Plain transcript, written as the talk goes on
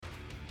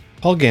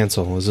Paul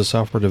Gansel is a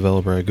software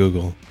developer at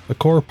Google, a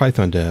core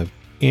Python dev,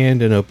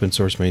 and an open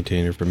source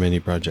maintainer for many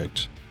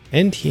projects.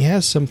 And he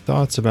has some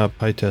thoughts about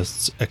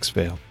PyTest's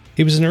Xfail.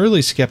 He was an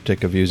early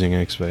skeptic of using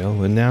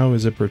Xfail and now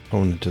is a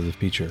proponent of the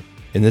feature.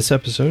 In this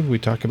episode, we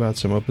talk about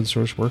some open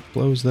source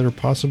workflows that are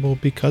possible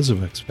because of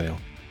Xfail.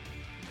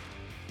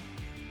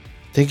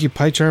 Thank you,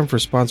 PyCharm, for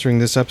sponsoring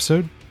this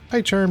episode.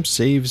 PyCharm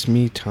saves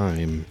me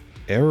time.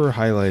 Error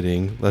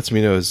highlighting lets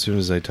me know as soon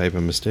as I type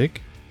a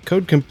mistake.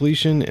 Code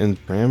completion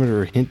and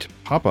parameter hint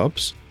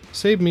pop-ups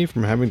save me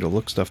from having to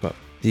look stuff up.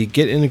 The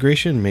Git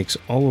integration makes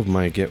all of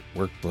my Git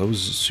workflows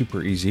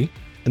super easy.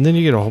 And then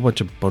you get a whole bunch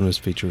of bonus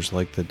features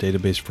like the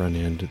database front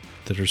end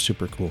that are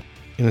super cool.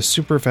 And a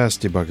super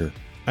fast debugger.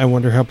 I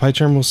wonder how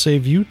PyCharm will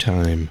save you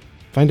time.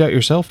 Find out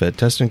yourself at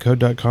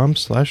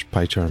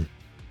testandcode.com/PyCharm.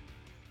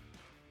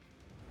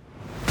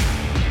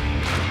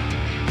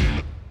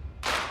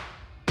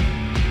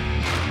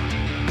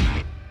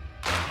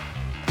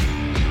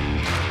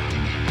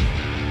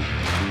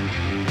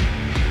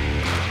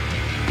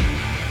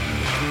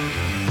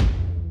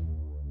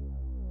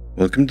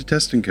 Welcome to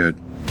Test and Code.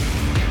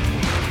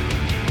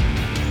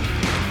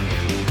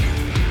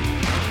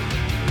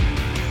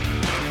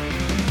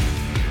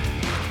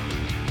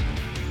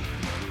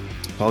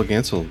 Paul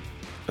Gansel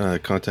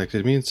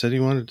contacted me and said he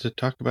wanted to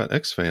talk about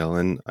Xfail,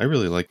 and I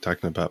really like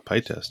talking about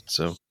PyTest,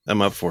 so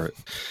I'm up for it.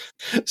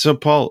 So,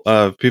 Paul,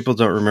 people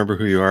don't remember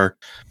who you are.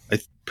 I'm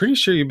pretty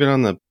sure you've been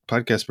on the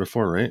podcast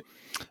before, right?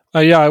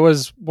 Yeah, I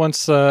was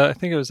once, I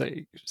think it was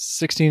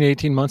 16,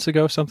 18 months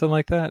ago, something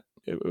like that.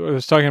 I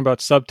was talking about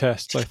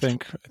subtests, I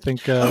think.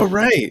 Oh,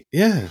 right.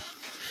 Yeah.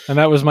 And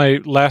that was my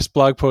last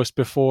blog post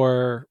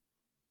before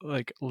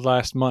like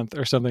last month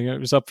or something. It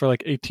was up for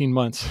like 18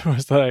 months.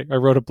 Was that I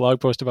wrote a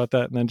blog post about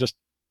that and then just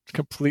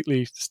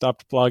completely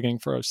stopped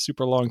blogging for a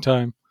super long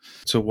time.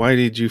 So why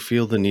did you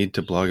feel the need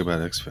to blog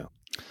about Xfail?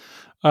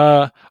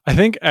 I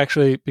think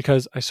actually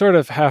because I sort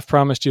of half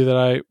promised you that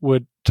I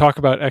would talk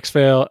about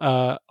Xfail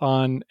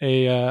on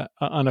a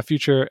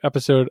future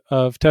episode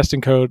of Test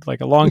and Code like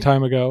a long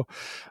time ago,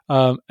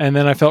 and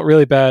then I felt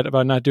really bad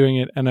about not doing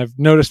it. And I've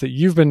noticed that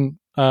you've been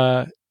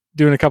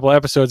doing a couple of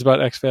episodes about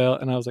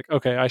Xfail, and I was like,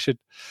 okay, I should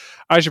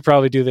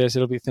probably do this.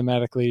 It'll be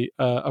thematically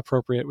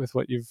appropriate with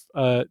what you've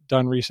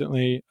done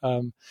recently,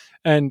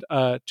 and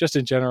just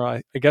in general,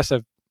 I guess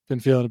I've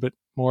been feeling a bit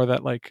more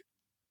that like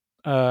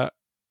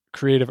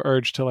creative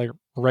urge to like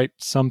write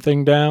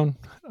something down.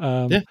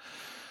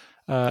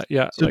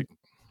 Yeah.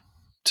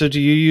 So do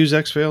you use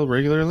Xfail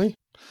regularly?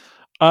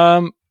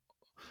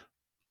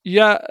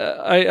 Yeah,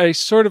 I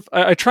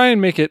try and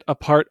make it a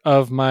part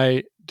of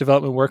my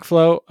development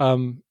workflow.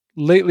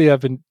 Lately I've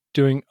been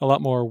doing a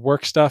lot more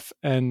work stuff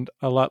and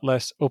a lot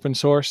less open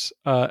source.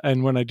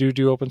 And when I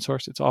do open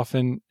source, it's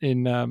often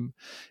in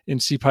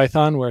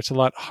CPython, where it's a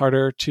lot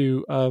harder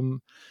to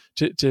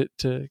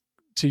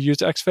use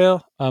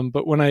Xfail.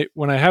 But when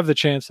I have the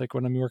chance, like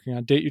when I'm working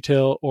on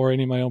Dateutil or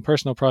any of my own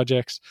personal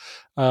projects,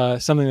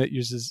 something that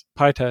uses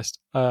PyTest,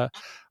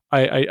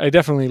 I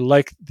definitely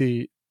like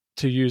to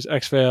use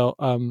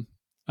Xfail.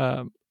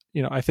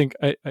 I think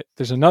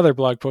there's another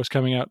blog post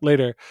coming out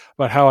later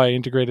about how I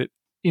integrate it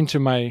into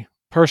my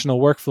personal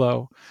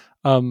workflow.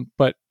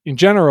 But in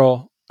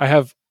general, I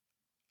have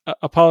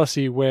a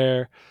policy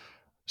where,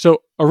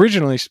 so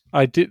originally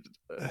I did,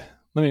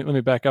 let me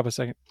back up a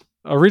second.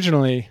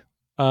 Originally,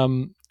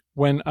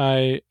 when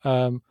I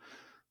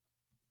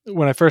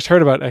first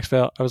heard about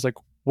Xfail, I was like,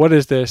 what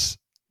is this?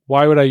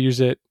 Why would I use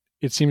it?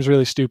 It seems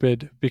really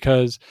stupid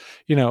because,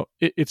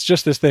 it's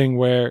just this thing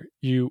where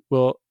you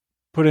will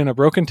put in a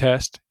broken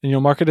test and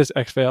you'll mark it as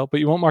Xfail, but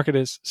you won't mark it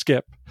as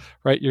skip,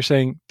 right? You're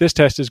saying this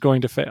test is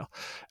going to fail.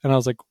 And I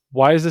was like,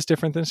 why is this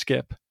different than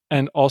skip?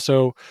 And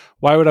also,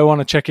 why would I want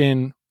to check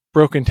in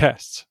broken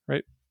tests,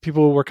 right?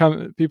 People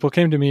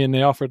came to me and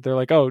they're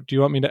like, oh, do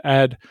you want me to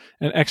add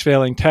an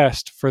Xfailing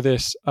test for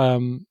this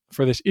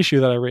issue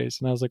that I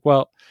raised? And I was like,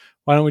 well,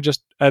 why don't we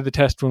just add the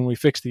test when we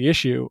fix the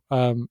issue?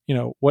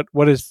 What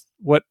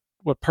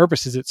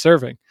purpose is it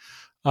serving?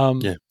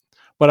 Yeah.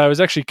 But I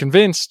was actually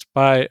convinced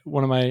by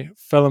one of my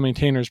fellow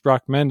maintainers,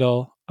 Brock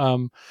Mendel,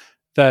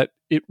 that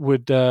it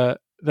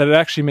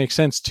actually makes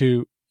sense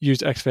to use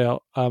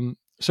Xfail.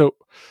 So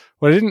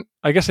what I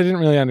didn't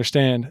really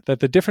understand that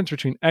the difference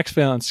between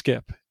Xfail and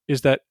skip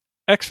is that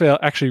Xfail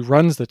actually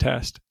runs the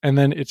test and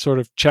then it sort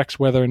of checks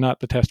whether or not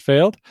the test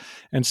failed,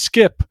 and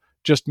skip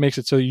just makes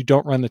it so you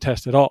don't run the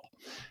test at all.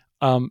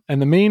 And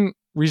the main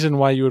reason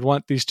why you would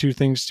want these two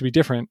things to be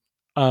different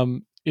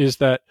is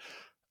that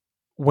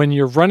when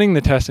you're running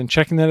the test and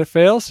checking that it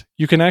fails,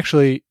 you can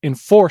actually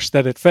enforce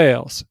that it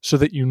fails so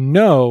that you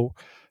know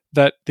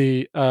that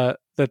the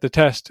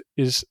test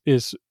is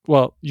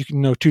well, you can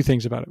know two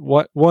things about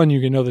it. One, you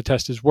can know the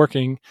test is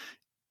working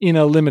in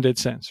a limited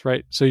sense,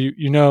 right? So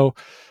you know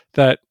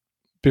that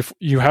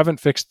you haven't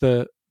fixed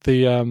the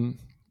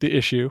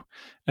issue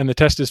and the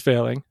test is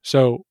failing.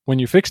 So when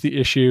you fix the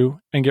issue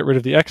and get rid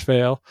of the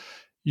Xfail,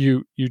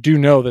 you do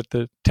know that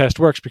the test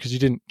works because you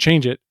didn't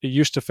change it. It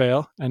used to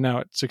fail and now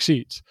it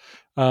succeeds.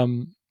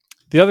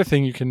 The other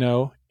thing you can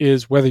know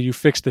is whether you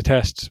fixed the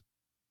test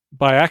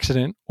by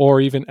accident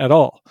or even at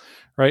all,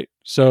 right?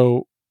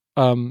 So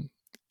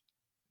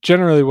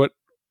generally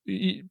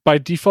by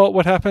default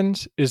what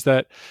happens is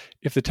that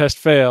if the test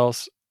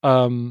fails,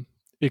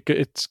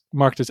 it's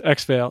marked as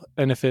xfail,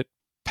 and if it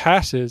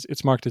passes,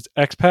 it's marked as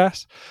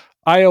xpass.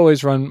 I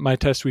always run my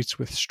test suites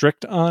with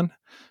strict on,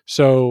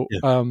 so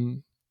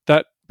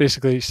that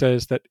basically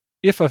says that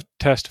if a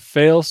test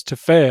fails to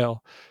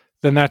fail,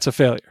 then that's a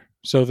failure,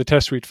 so the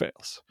test suite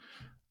fails.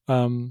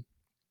 And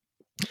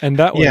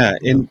that way,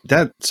 and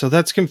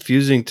that's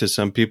confusing to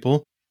some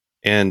people,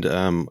 and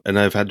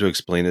I've had to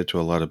explain it to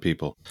a lot of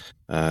people,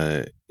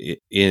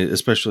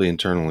 especially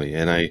internally.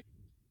 And I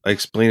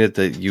explain it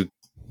that you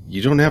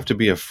don't have to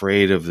be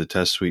afraid of the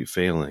test suite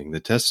failing.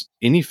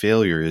 Any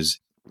failure is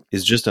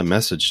just a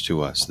message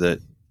to us that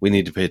we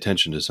need to pay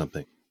attention to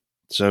something.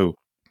 So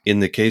in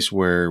the case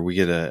where we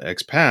get a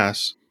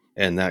XPass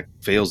and that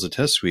fails the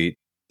test suite,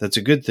 that's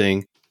a good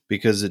thing,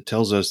 because it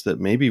tells us that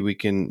maybe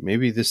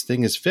this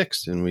thing is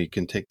fixed and we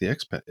can take the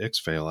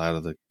xfail out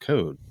of the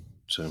code.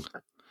 So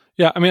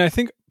yeah, I mean, I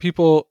think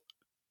people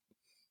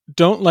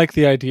don't like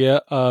the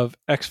idea of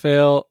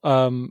xfail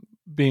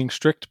being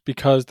strict,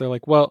 because they're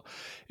like, well,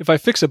 if I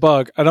fix a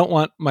bug, I don't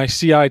want my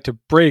CI to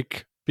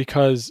break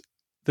because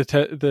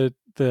the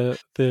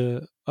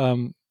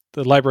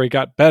library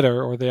got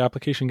better or the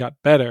application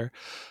got better.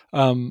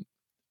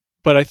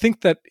 But I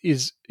think that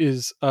is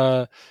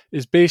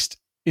based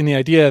in the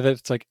idea that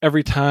it's like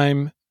every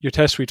time your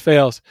test suite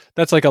fails,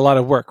 that's like a lot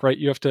of work, right?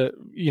 You have to,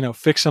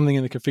 fix something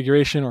in the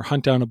configuration or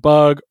hunt down a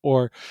bug,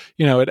 or,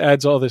 it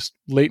adds all this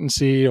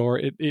latency,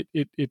 or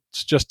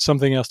it's just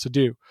something else to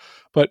do.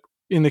 But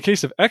in the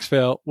case of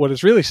xfail, what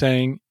it's really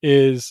saying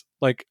is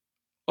like,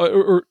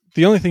 or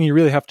the only thing you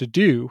really have to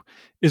do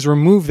is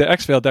remove the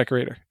xfail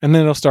decorator, and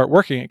then it'll start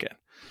working again.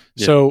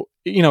 Yeah. So,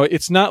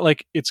 it's not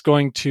like it's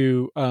going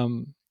to,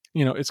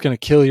 it's going to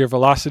kill your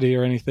velocity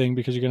or anything,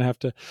 because you're going to have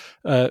to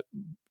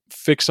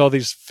fix all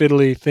these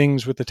fiddly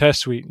things with the test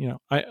suite.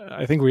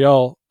 I think we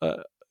all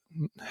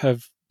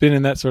have been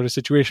in that sort of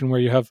situation where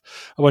you have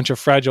a bunch of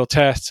fragile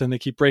tests and they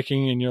keep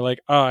breaking, and you're like,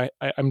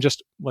 I'm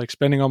just like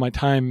spending all my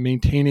time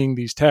maintaining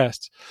these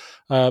tests.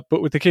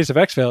 But with the case of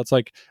xfail, it's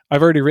like,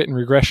 I've already written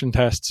regression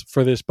tests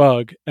for this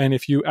bug, and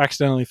if you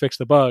accidentally fix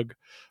the bug,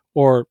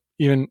 or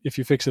even if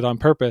you fix it on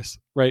purpose,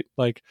 right,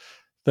 like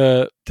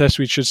the test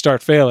suite should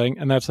start failing,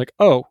 and that's like,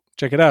 oh,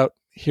 check it out,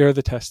 here are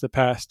the tests that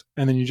passed,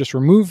 and then you just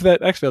remove that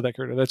xfail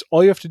decorator. That's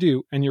all you have to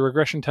do, and your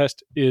regression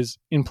test is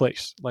in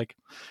place. Like,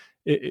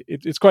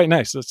 it's quite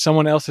nice that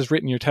someone else has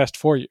written your test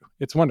for you.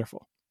 It's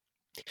wonderful.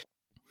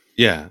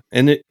 Yeah,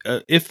 and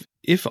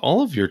if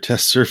all of your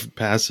tests are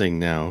passing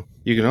now,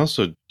 you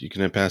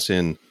can pass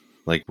in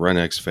like run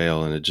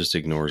xfail, and it just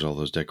ignores all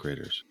those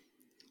decorators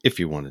if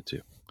you wanted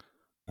to.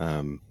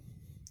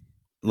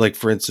 Like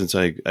for instance,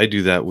 I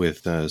do that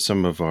with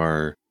some of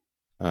our.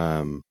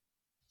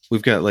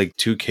 We've got like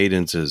 2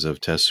 cadences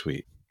of test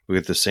suite. We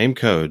get the same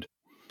code,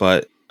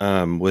 but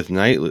with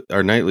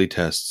our nightly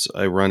tests,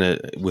 I run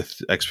it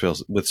with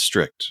xfail with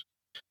strict,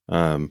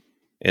 and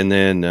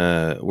then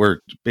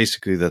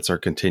that's our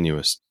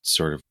continuous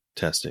sort of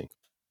testing,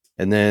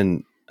 and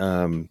then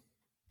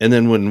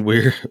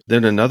when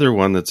then another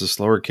one that's a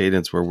slower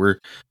cadence where we're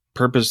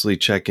purposely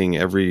checking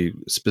every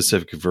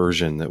specific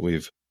version that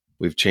we've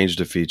changed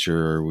a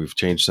feature or we've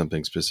changed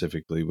something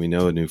specifically. We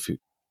know a new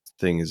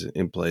thing is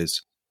in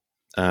place.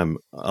 On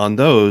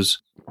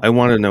those, I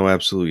want to know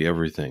absolutely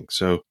everything.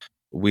 So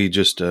we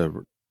just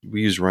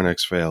we use run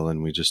xfail,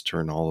 and we just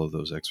turn all of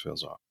those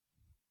xfails off.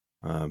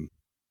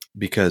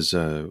 Because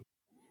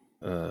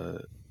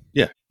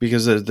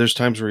there's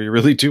times where you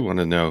really do want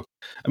to know.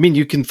 I mean,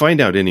 you can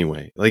find out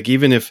anyway. Like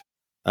even if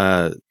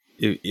the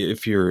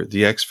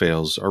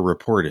xfails are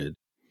reported,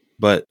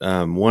 but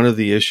one of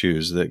the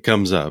issues that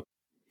comes up,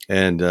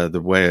 and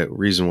the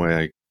reason why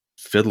I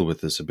fiddle with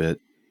this a bit,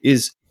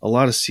 is a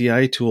lot of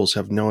CI tools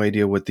have no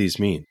idea what these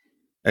mean.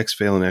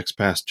 Xfail and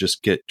XPass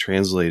just get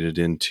translated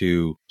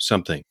into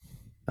something.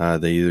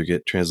 They either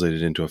get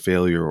translated into a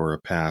failure or a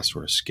pass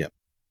or a skip.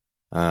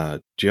 Do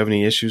you have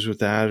any issues with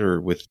that,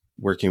 or with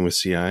working with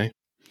CI?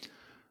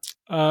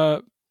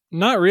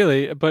 Not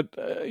really, but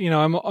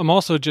I'm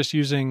also just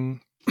using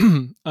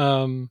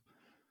I'm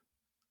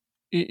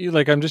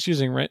just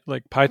using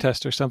like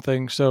PyTest or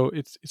something, so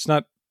it's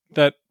not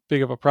that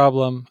big of a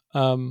problem.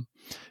 And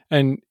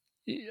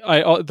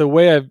the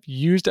way I've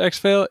used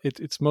xfail,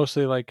 it's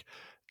mostly like,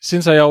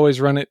 since I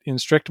always run it in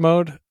strict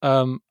mode,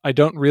 I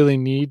don't really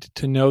need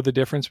to know the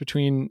difference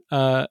between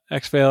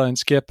xfail and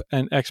skip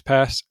and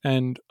xpass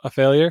and a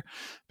failure,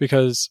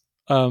 because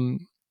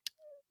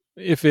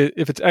if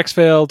it's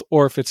xfailed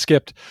or if it's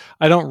skipped,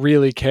 I don't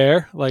really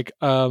care. Like,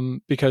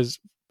 because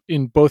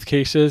in both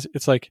cases,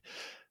 it's like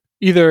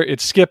either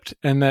it's skipped,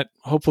 and that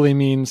hopefully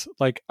means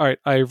like, all right,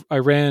 I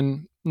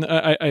ran.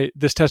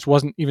 This test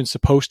wasn't even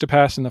supposed to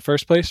pass in the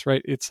first place,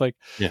 right? It's like,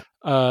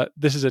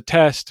 this is a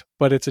test,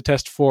 but it's a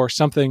test for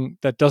something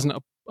that doesn't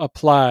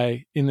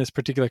apply in this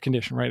particular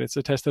condition, right? It's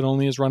a test that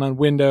only is run on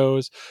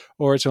Windows,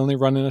 or it's only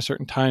run in a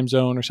certain time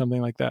zone or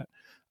something like that.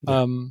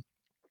 Yeah.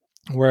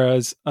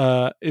 Whereas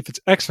if it's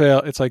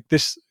xfail, it's like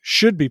this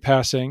should be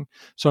passing,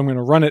 so I'm going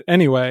to run it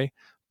anyway,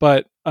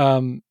 but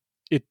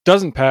it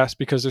doesn't pass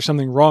because there's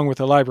something wrong with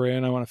the library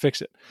and I want to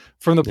fix it.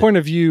 From the point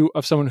of view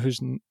of someone who's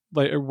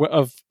like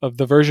of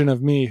the version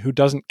of me who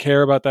doesn't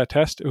care about that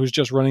test, who's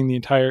just running the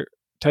entire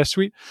test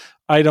suite,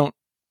 I don't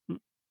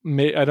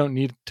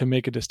need to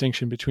make a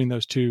distinction between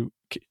those two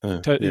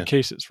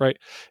cases, right?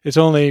 It's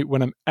only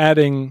when I'm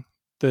adding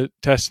the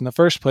test in the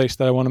first place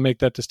that I want to make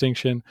that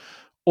distinction,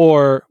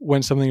 or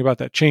when something about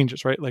that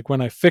changes, right? Like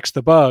when I fix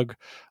the bug,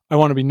 I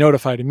want to be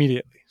notified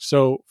immediately.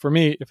 So for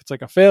me, if it's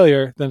like a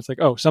failure, then it's like,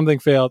 oh, something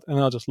failed, and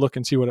I'll just look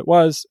and see what it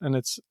was, and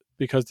it's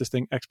because this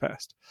thing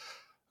XPassed.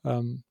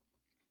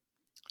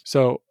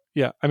 So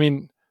yeah, I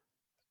mean,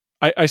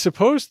 I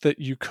suppose that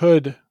you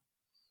could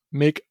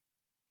make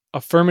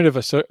affirmative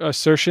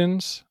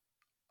assertions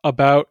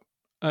about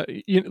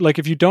like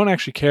if you don't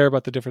actually care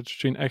about the difference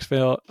between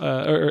xfail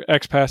or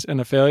XPass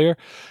and a failure,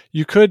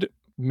 you could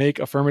make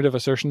affirmative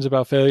assertions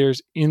about failures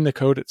in the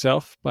code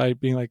itself by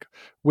being like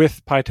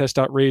with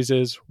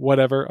pytest.raises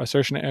whatever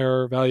assertion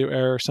error, value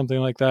error, something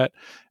like that,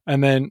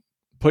 and then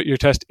put your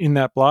test in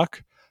that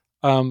block.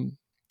 But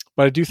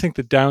I do think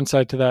the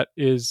downside to that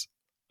is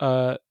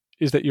that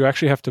you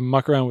actually have to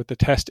muck around with the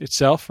test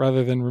itself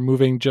rather than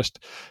removing just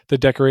the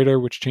decorator,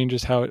 which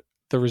changes how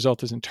the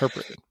result is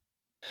interpreted.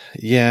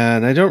 Yeah,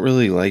 and I don't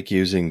really like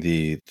using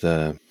the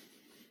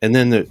and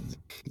then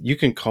you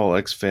can call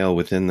xfail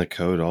within the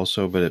code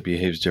also, but it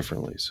behaves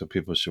differently, so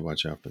people should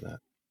watch out for that.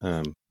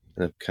 I'm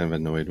kind of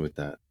annoyed with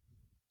that.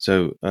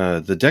 So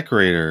the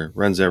decorator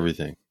runs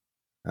everything,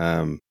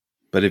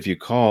 but if you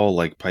call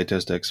like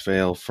pytest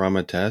xfail from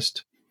a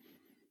test,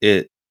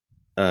 it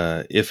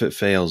if it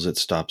fails, it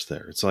stops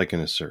there. It's like an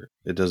assert.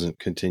 It doesn't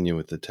continue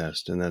with the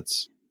test, and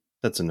that's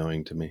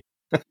annoying to me.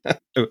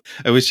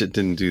 I wish it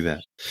didn't do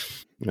that.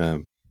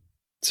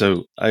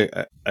 So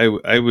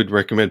I would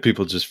recommend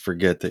people just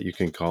forget that you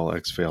can call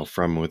xfail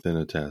from within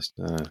a test.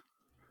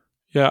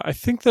 Yeah, I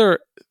think the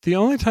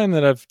only time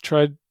that I've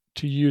tried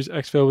to use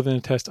xfail within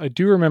a test, I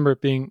do remember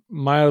it being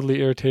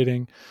mildly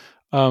irritating,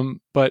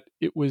 but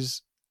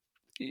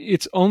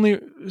it's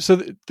only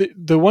so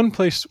the one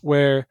place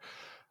where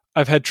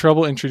I've had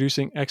trouble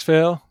introducing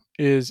xfail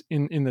is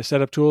in the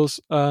setup tools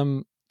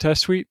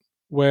test suite,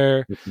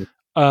 where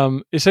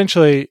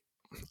essentially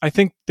I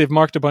think they've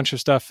marked a bunch of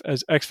stuff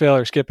as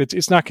xfail or skip.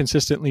 It's not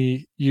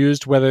consistently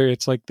used, whether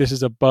it's like this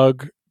is a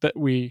bug that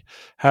we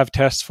have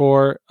tests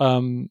for,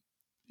 that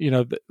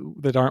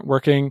aren't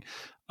working,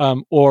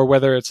 or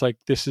whether it's like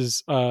this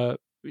is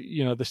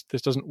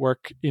this doesn't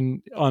work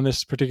on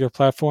this particular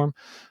platform.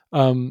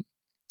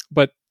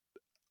 But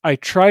I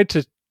tried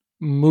to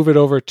move it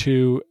over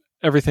to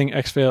everything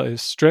xfail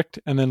is strict,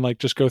 and then like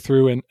just go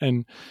through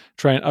and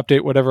try and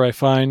update whatever I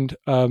find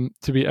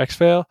to be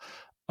xfail.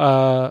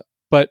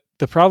 But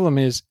the problem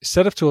is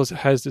setup tools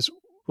has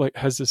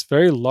this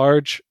very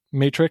large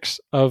matrix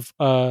of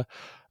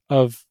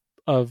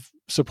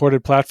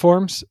supported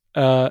platforms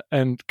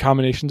and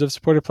combinations of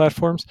supported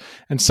platforms,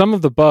 and some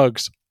of the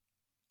bugs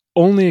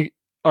only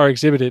are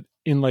exhibited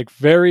in like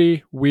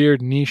very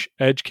weird niche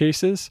edge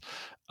cases.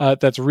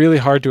 That's really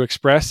hard to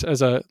express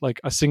as a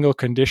single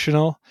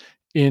conditional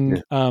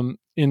in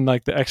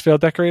like the xfail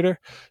decorator.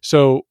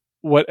 So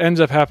what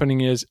ends up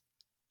happening is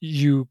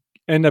you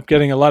end up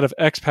getting a lot of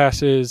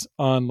XPasses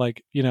on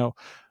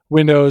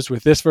Windows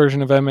with this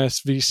version of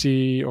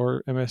MSVC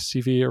or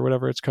MSCV or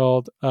whatever it's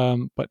called,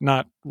 but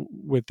not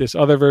with this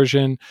other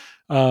version.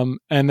 And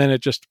then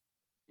it just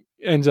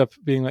ends up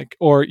being like,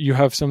 or you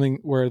have something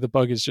where the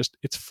bug is just,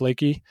 it's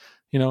flaky.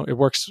 It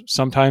works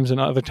sometimes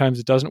and other times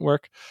it doesn't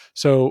work.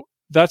 So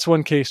that's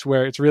one case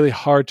where it's really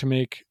hard to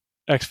make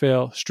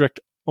xfail strict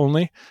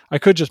only. I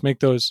could just make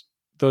those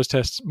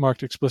tests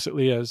marked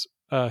explicitly as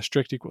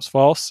strict equals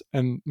false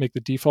and make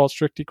the default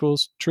strict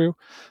equals true.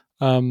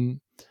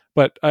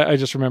 But I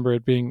just remember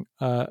it being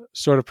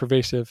sort of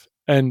pervasive.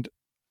 And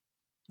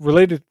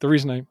related, the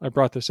reason I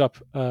brought this up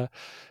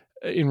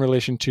in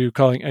relation to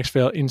calling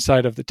xfail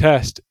inside of the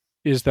test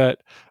is that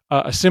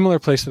a similar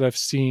place that I've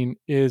seen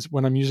is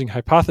when I'm using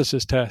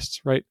hypothesis tests,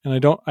 right?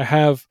 And I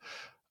have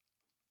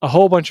a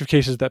whole bunch of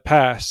cases that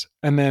pass,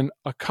 and then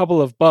a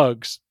couple of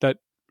bugs that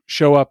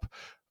show up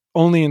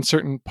only in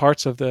certain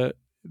parts of the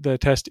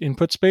test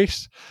input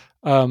space.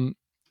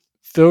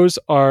 Those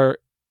are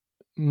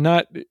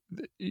not,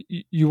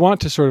 you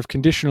want to sort of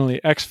conditionally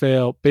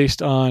xfail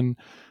based on,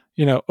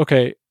 say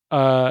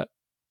I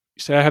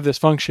have this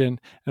function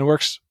and it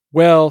works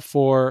well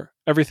for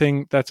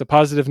everything that's a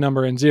positive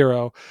number and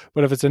 0,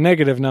 but if it's a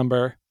negative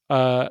number,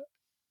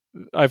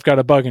 I've got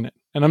a bug in it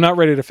and I'm not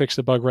ready to fix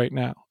the bug right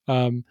now.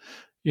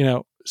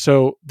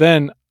 So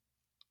then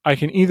I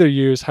can either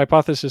use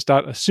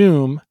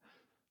hypothesis.assume,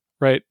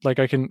 right? Like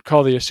I can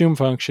call the assume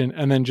function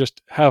and then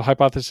just have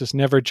hypothesis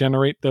never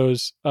generate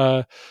those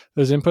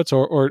inputs,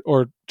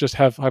 or just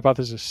have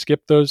hypothesis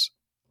skip those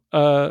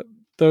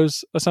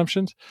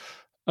assumptions,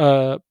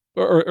 or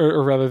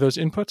rather those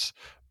inputs.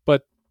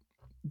 But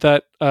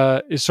that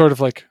is sort of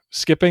like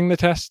skipping the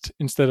test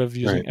instead of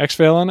using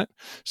exfail on it.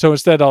 So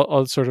instead,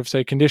 I'll sort of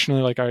say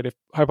conditionally, like, all right, if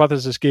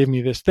hypothesis gave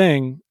me this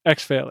thing,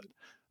 exfail it.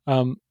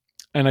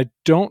 And I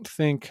don't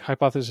think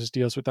hypothesis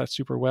deals with that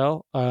super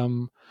well. I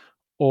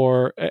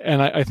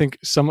think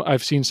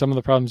I've seen some of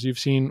the problems you've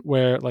seen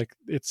where like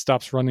it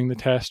stops running the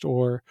test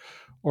or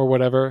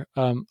whatever.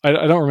 I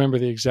don't remember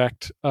the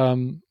exact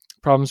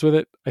problems with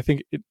it. I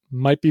think it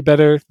might be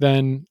better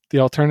than the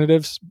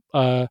alternatives,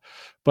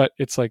 but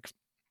it's like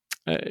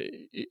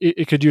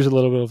it could use a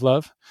little bit of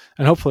love.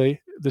 And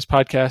hopefully this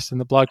podcast and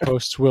the blog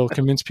posts will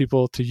convince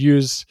people to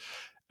use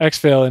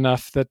exfail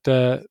enough that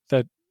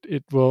that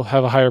it will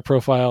have a higher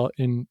profile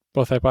in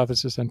both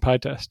hypothesis and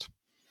PyTest.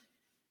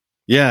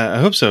 Yeah, I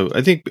hope so.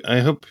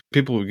 I hope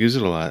people will use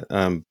it a lot.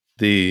 But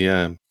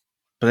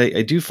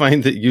I do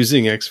find that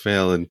using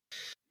exfail and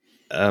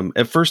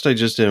at first I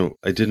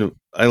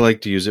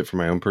like to use it for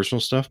my own personal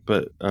stuff,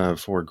 but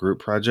for group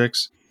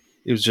projects,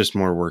 it was just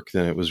more work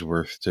than it was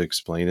worth to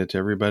explain it to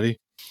everybody.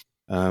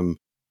 And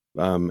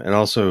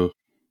also,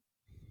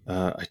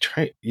 I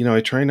try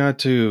not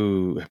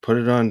to put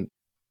it on.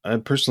 I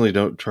personally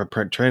don't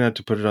try not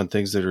to put it on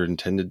things that are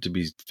intended to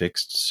be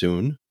fixed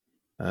soon,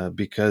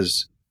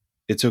 because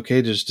it's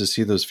okay just to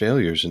see those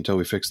failures until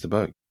we fix the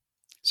bug.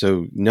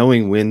 So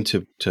knowing when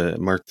to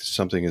mark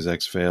something as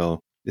exfail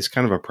is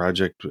kind of a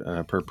project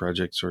per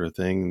project sort of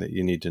thing that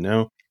you need to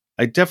know.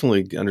 I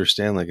definitely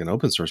understand like an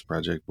open source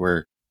project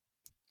where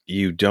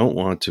you don't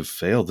want to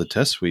fail the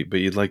test suite,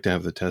 but you'd like to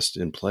have the test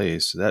in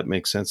place. That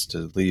makes sense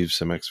to leave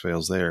some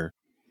exfails there,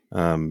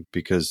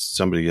 because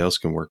somebody else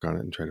can work on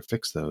it and try to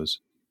fix those.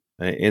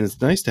 And it's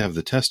nice to have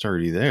the test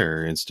already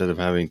there instead of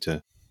having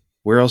to.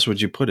 Where else would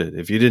you put it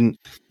if you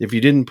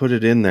didn't put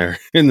it in there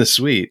in the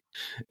suite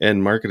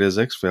and mark it as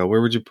exfail?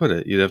 Where would you put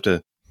it? You'd have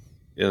to,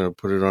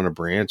 put it on a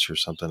branch or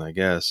something, I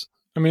guess.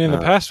 I mean, in the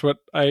past, what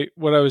I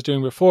was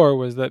doing before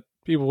was that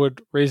people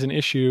would raise an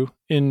issue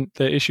in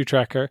the issue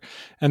tracker,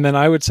 and then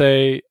I would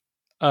say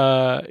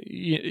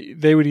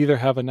they would either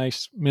have a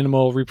nice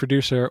minimal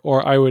reproducer,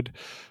 or I would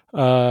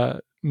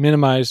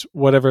minimize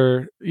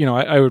whatever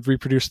I would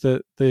reproduce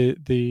the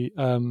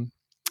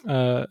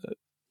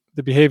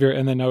behavior,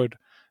 and then I would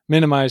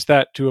minimize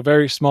that to a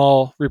very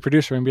small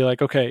reproducer and be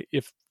like, okay,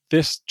 if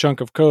this chunk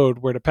of code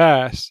were to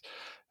pass,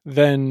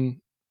 then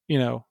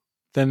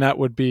that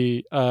would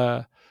be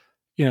then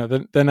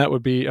that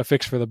would be a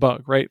fix for the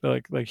bug, right?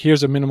 Like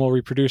here's a minimal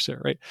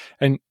reproducer, right?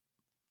 And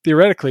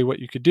theoretically, what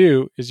you could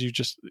do is you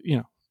just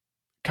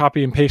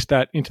copy and paste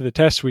that into the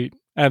test suite,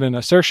 add an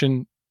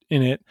assertion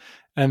in it,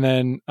 and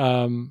then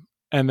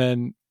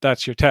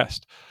that's your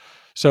test.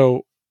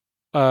 So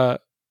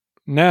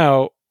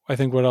now I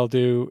think what I'll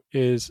do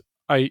is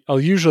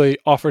I'll usually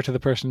offer to the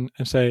person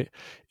and say,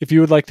 if you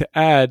would like to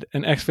add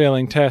an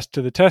exfailing test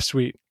to the test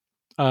suite,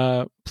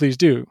 please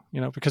do,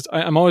 because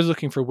I'm always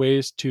looking for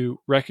ways to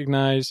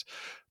recognize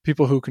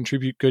people who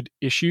contribute good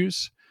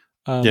issues.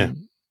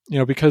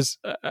 Because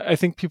I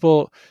think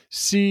people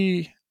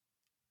see,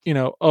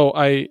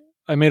 I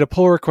made a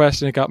pull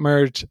request and it got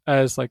merged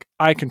as like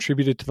I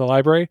contributed to the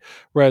library,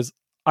 whereas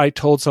I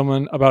told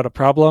someone about a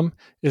problem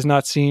is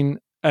not seen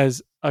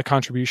as a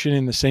contribution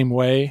in the same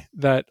way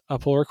that a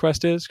pull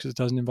request is, because it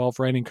doesn't involve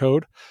writing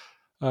code.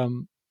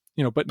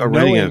 But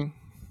writing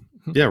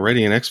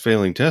an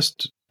exfailing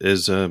test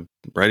is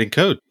writing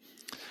code.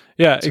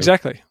 Yeah, so.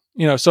 Exactly.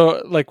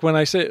 So like when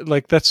I say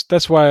like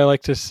that's why I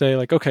like to say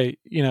like, okay,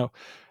 you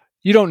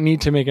don't need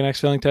to make an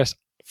exfailing test.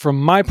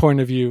 From my point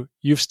of view,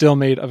 you've still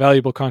made a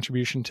valuable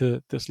contribution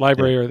to this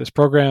library or this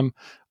program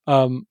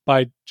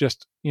by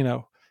just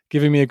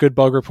giving me a good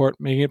bug report,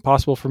 making it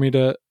possible for me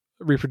to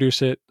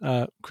reproduce it,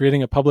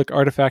 creating a public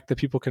artifact that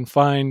people can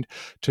find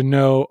to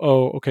know,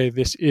 okay,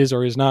 this is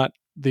or is not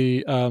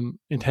the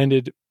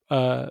intended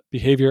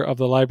behavior of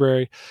the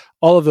library.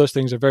 All of those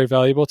things are very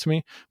valuable to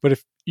me. But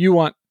if you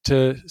want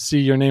to see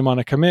your name on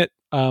a commit,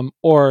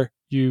 or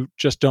you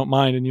just don't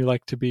mind and you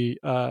like to be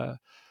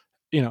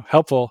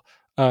helpful,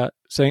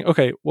 saying,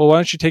 okay, well, why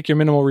don't you take your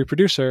minimal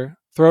reproducer,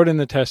 throw it in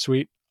the test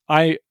suite.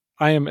 I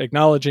am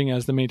acknowledging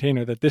as the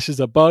maintainer that this is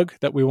a bug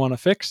that we want to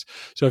fix.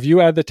 So if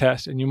you add the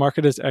test and you mark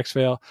it as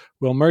exfail,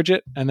 we'll merge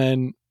it, and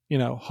then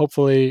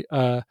hopefully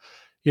either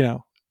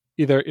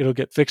it'll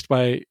get fixed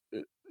by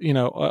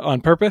on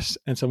purpose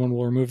and someone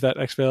will remove that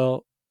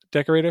exfail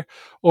decorator,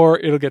 or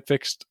it'll get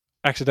fixed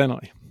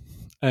accidentally,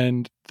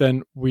 and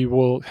then we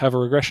will have a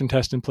regression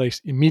test in place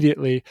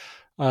immediately,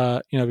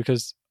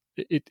 because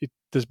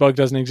this bug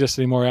doesn't exist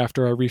anymore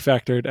after a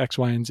refactored X,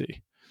 Y, and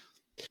Z.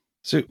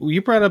 So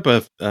you brought up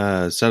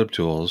setup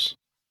tools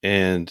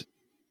and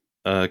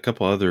a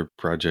couple other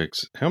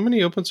projects. How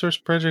many open source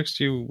projects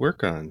do you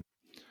work on,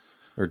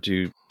 or do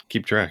you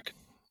keep track?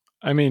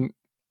 I mean,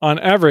 on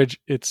average,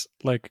 it's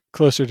like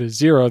closer to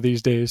 0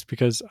 these days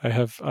because I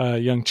have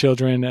young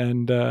children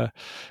and I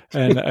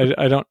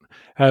don't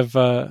have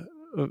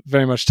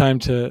very much time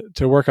to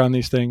work on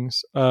these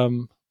things.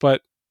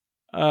 But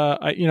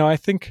I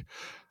think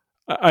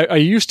I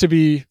used to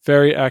be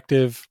very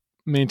active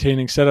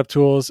maintaining setup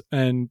tools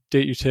and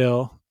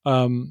dateutil.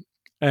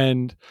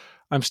 And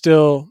I'm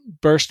still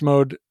burst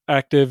mode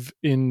active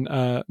in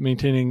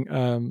maintaining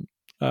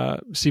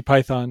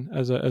CPython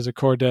as a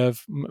core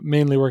dev,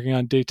 mainly working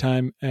on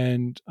datetime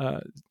and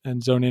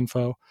zone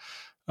info.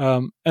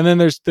 And then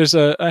there's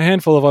a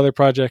handful of other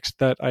projects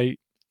that I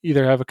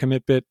either have a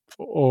commit bit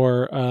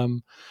or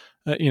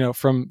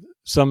from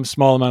some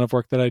small amount of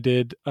work that I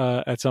did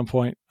at some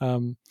point,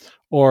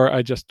 or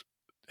I just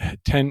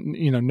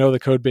know the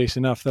code base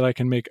enough that I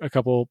can make a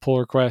couple pull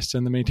requests,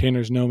 and the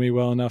maintainers know me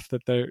well enough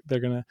that they're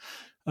gonna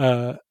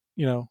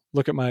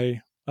look at my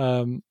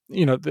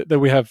that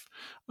we have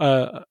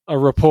a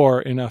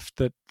rapport enough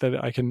that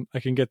I can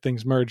get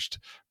things merged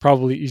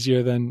probably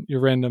easier than your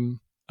random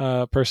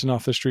person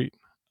off the street,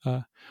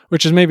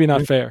 which is maybe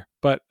not fair,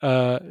 but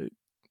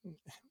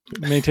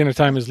maintainer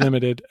time is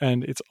limited,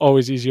 and it's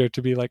always easier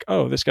to be like,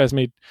 oh, this guy's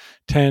made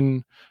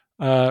 10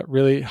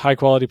 really high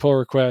quality pull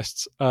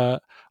requests.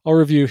 I'll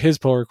review his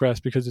pull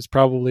request because it's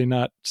probably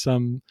not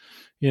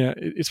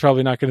it's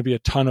probably not going to be a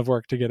ton of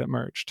work to get it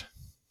merged.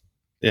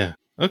 Yeah.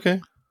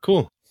 Okay.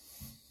 Cool.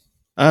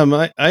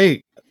 I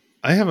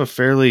have a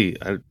fairly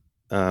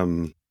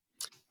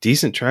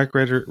decent track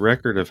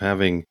record of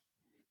having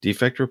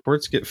defect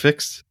reports get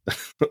fixed,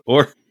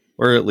 or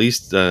at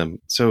least or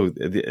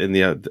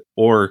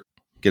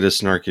get a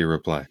snarky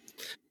reply,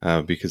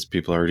 because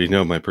people already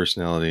know my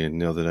personality and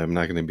know that I'm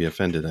not going to be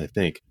offended, I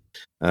think.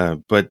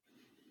 But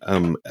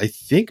I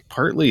think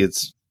partly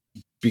it's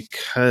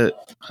because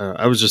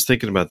I was just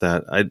thinking about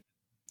that.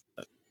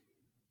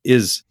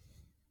 Is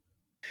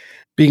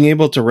being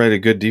able to write a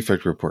good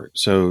defect report.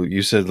 So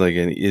you said like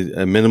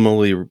a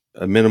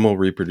minimal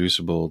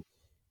reproducible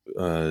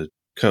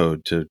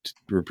code to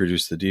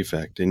reproduce the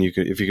defect, and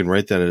if you can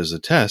write that as a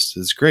test,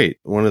 it's great.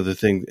 One of the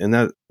things, and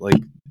that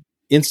like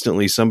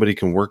instantly somebody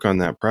can work on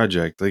that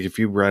project. Like if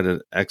you write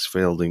an X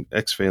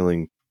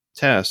failing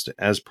test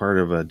as part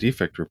of a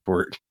defect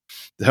report,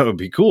 that would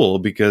be cool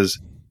because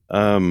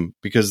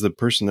the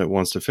person that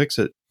wants to fix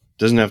it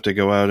doesn't have to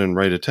go out and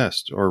write a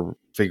test or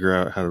figure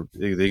out how to.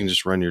 They can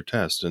just run your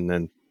test, and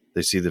then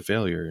they see the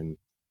failure, and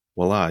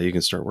voila, you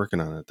can start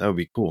working on it. That would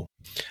be cool.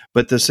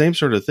 But the same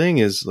sort of thing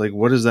is like,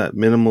 what is that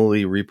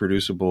minimally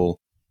reproducible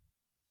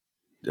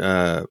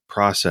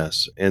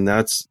process? And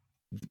that's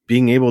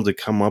being able to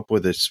come up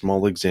with a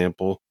small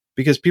example,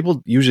 because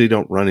people usually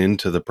don't run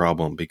into the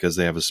problem because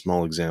they have a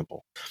small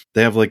example.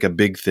 They have like a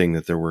big thing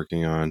that they're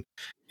working on,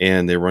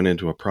 and they run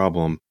into a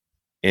problem,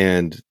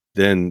 and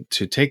then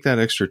to take that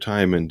extra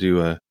time and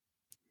do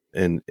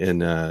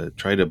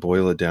try to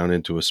boil it down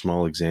into a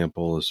small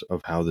example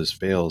of how this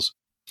fails.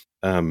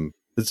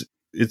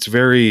 It's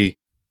very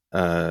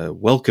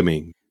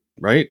welcoming,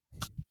 right?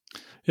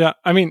 Yeah,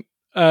 I mean,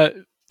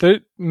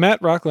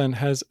 Matt Rockland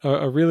has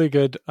a really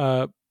good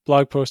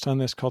blog post on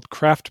this called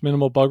Craft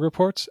Minimal Bug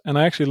Reports, and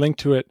I actually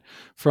linked to it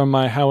from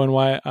my How and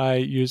Why I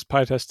Use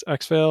PyTest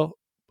XFail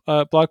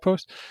blog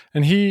post.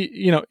 And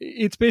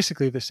it's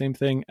basically the same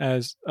thing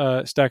as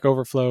Stack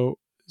Overflow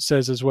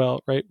says as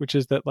well, right? Which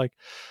is that like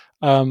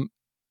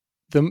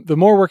the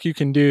more work you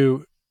can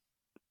do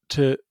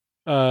to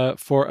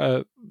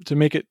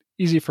make it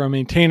easy for a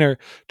maintainer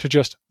to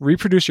just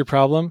reproduce your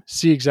problem,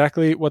 see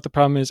exactly what the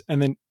problem is,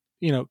 and then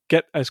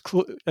get as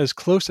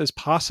close as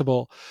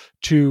possible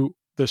to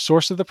the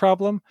source of the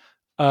problem,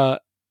 the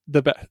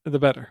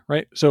better,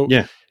 right? So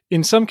yeah.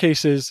 In some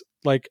cases,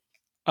 like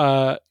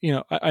I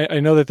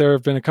know that there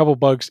have been a couple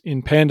bugs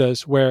in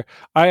pandas where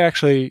I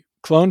actually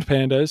cloned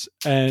pandas,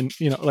 and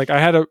like I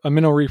had a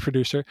minimal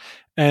reproducer,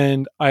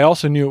 and I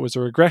also knew it was a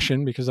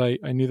regression because I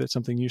knew that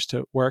something used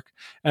to work,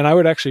 and I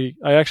actually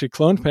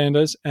cloned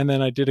pandas, and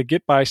then I did a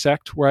git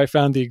bisect where I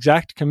found the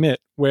exact commit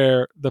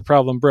where the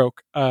problem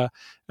broke, and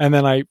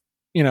then I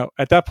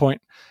at that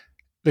point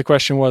the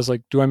question was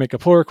like, do I make a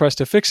pull request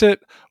to fix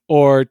it,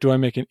 or do I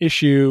make an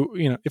issue?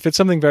 If it's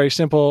something very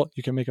simple,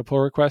 you can make a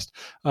pull request.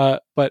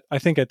 But I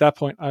think at that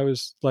point I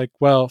was like,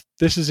 well,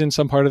 this is in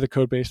some part of the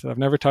code base that I've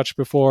never touched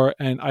before,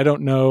 and I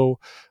don't know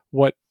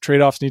what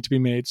trade-offs need to be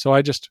made. So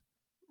I just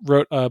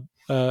wrote up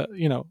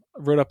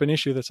an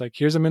issue that's like,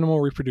 here's a minimal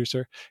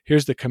reproducer,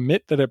 here's the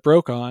commit that it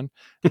broke on,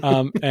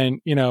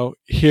 and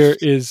here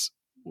is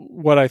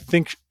what I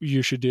think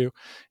you should do.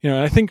 And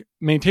I think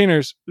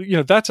maintainers,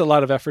 that's a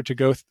lot of effort to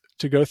go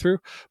through.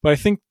 But I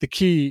think the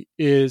key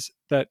is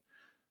that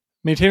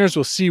maintainers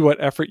will see what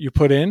effort you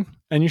put in,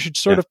 and you should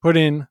sort of put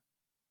in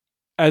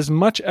as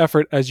much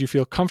effort as you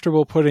feel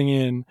comfortable putting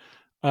in,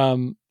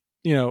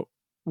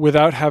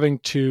 without having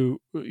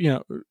to,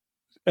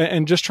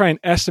 and just try and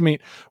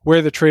estimate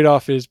where the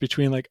trade-off is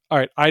between like, all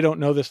right, I don't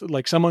know this,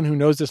 like someone who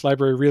knows this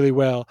library really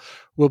well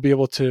will be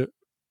able to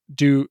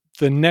do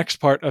the next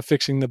part of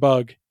fixing the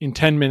bug in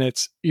 10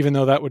 minutes, even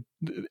though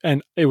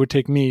it would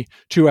take me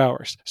 2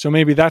 hours. So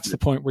maybe that's the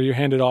point where you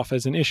hand it off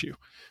as an issue,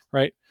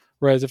 right?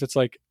 Whereas if it's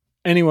like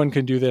anyone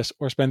can do this,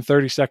 or spend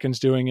 30 seconds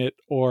doing it,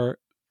 or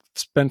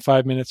spend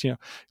 5 minutes,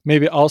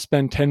 maybe I'll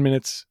spend 10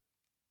 minutes,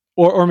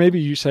 or maybe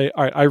you say,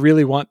 all right, I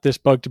really want this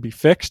bug to be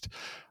fixed.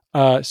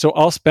 So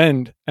I'll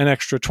spend an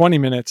extra 20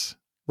 minutes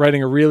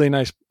writing a really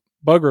nice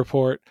bug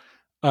report,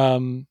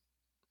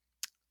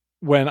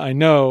 when I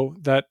know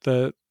that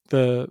the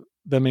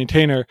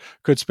maintainer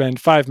could spend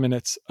 5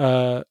 minutes,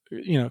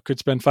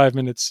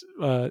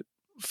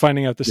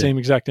 finding out the same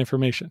exact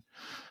information.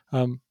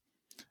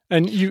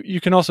 And you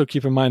can also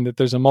keep in mind that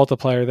there's a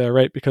multiplier there,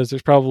 right? Because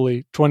there's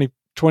probably 20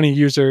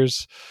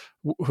 users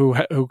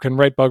who can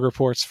write bug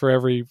reports for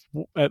every,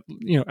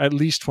 at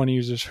least 20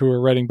 users who are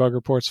writing bug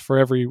reports for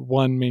every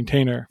one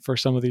maintainer for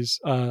some of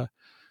these, for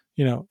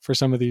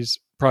some of these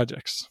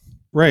projects.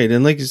 Right.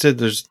 And like you said,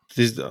 there's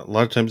these, a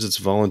lot of times it's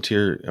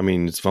volunteer. I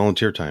mean, it's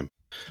volunteer time.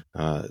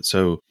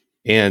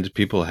 And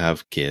people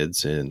have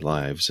kids and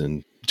lives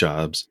and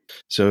jobs.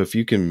 So if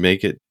you can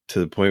make it to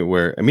the point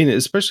where, I mean,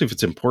 especially if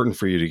it's important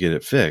for you to get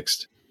it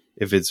fixed,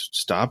 if it's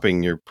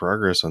stopping your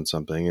progress on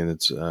something and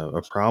it's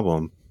a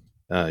problem,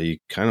 you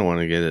kind of want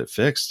to get it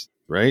fixed,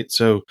 right?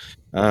 So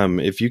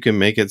if you can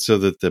make it so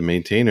that the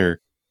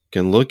maintainer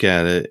can look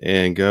at it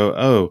and go,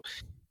 oh,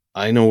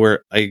 I know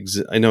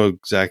I know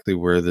exactly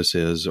where this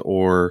is,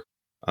 or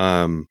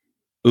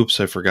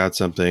oops, I forgot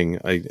something.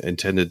 I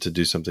intended to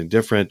do something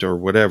different or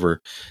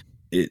whatever.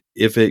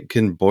 If it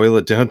can boil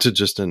it down to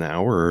just an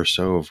hour or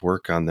so of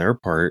work on their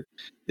part,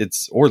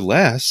 or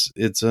less,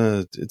 it's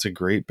a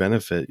great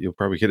benefit. You'll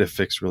probably get it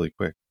fixed really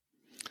quick.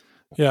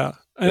 Yeah.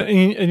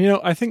 And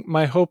I think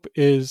my hope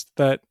is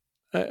that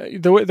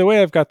the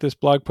way I've got this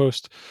blog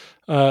post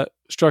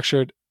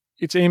structured,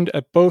 it's aimed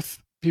at both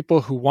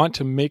people who want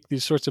to make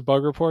these sorts of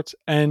bug reports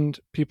and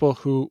people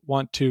who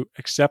want to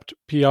accept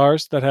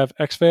PRs that have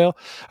Xfail.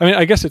 I mean,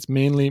 I guess it's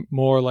mainly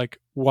more like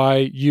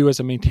why you as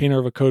a maintainer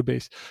of a code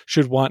base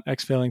should want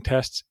Xfailing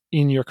tests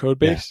in your code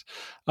base.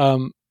 Yeah.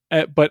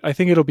 But I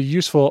think it'll be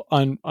useful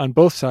on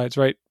both sides,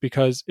 right?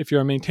 Because if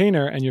you're a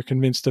maintainer and you're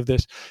convinced of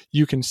this,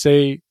 you can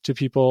say to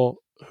people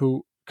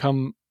who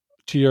come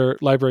to your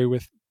library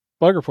with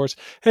bug reports,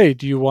 hey,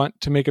 do you want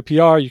to make a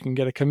PR? You can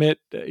get a commit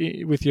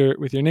with your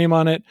name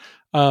on it,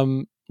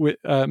 with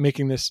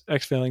making this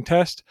Xfailing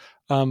test.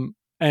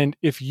 And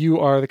if you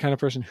are the kind of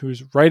person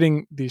who's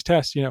writing these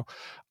tests,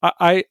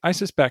 I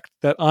suspect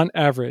that on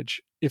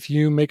average, if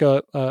you make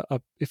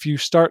if you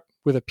start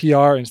with a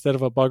PR instead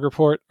of a bug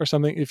report or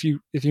something, if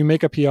you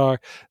make a PR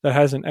that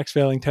has an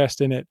Xfailing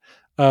test in it,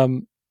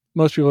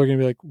 most people are going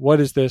to be like,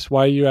 what is this?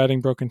 Why are you adding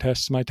broken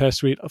tests to my test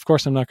suite? Of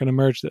course, I'm not going to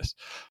merge this.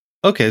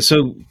 Okay,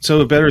 so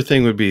a better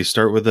thing would be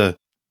start with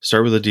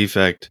a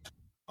defect,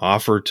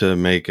 offer to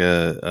make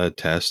a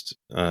test,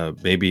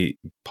 maybe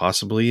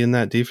possibly in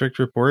that defect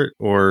report,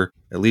 or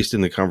at least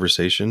in the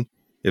conversation.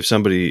 If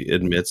somebody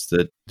admits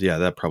that, yeah,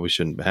 that probably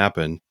shouldn't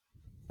happen,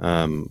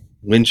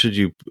 when should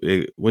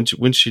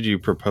you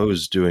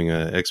propose doing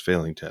a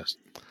Xfailing test?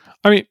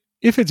 I mean,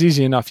 if it's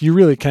easy enough, you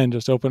really can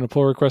just open a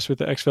pull request with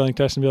the Xfailing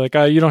test and be like,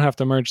 you don't have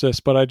to merge this,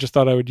 but I just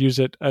thought I would use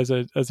it as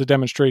a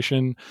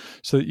demonstration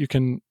so that you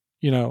can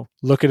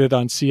look at it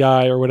on CI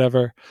or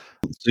whatever.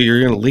 So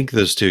you're going to link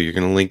those two. You're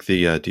going to link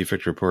the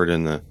defect report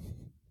and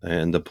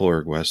the pull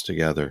request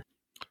together.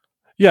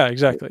 Yeah,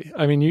 exactly.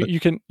 I mean, you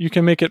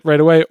can make it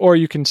right away, or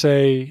you can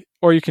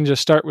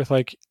just start with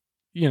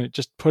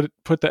just put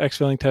the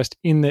Xfailing test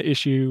in the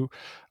issue,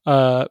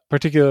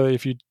 particularly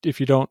if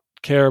you don't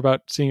care about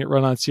seeing it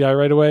run on CI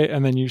right away,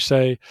 and then you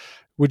say,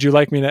 would you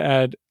like me to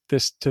add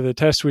this to the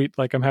test suite?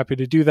 Like, I'm happy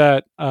to do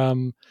that.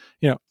 And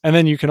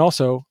then you can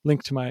also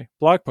link to my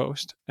blog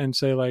post and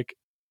say, like,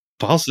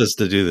 Paul says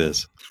to do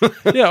this.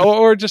 Yeah.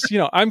 Or just,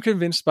 I'm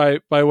convinced by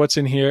what's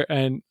in here.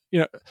 And,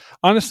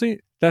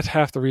 honestly, that's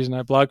half the reason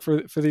I blog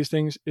for these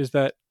things, is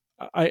that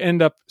I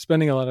end up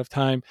spending a lot of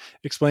time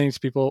explaining to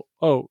people,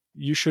 oh,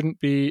 you shouldn't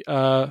be,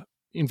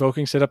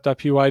 invoking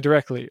setup.py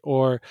directly,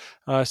 or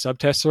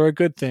subtests are a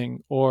good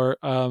thing, or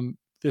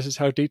this is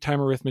how date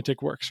time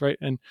arithmetic works, right?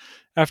 And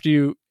after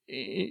you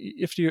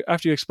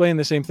explain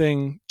the same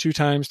thing 2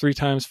 times, 3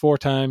 times, 4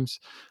 times,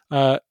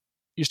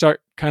 you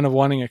start kind of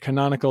wanting a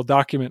canonical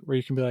document where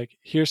you can be like,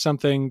 here's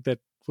something that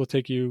will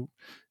take you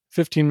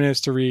 15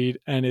 minutes to read,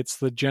 and it's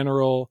the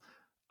general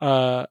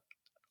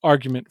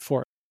argument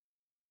for it.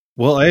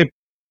 Well,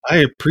 I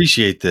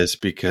appreciate this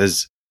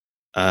because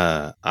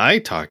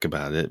I talk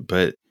about it,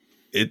 but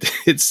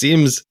it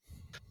seems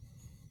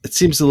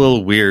a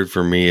little weird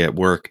for me at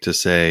work to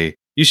say,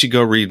 you should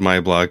go read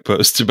my blog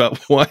post about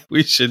why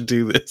we should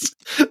do this.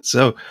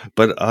 So,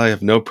 but I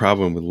have no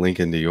problem with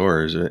linking to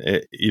yours,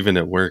 even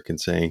at work, and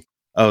saying,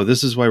 oh,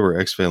 this is why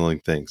we're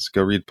Xfailing things.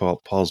 Go read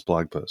Paul's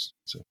blog post.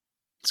 So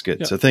it's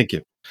good. Yeah. So thank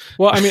you.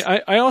 Well, I mean,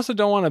 I also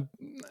don't want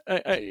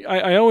to,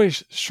 I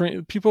always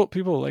shrink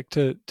people like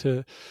to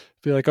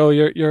be like, oh,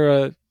 you're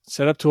a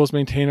setup tools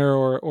maintainer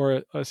or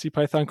a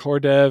CPython core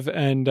dev,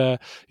 and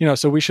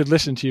so we should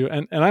listen to you.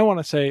 And I want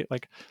to say,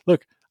 like,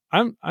 look,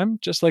 I'm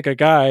just like a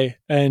guy,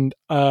 and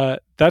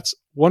that's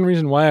one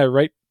reason why I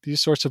write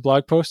these sorts of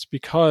blog posts,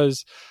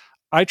 because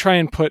I try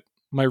and put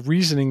my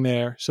reasoning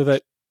there so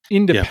that,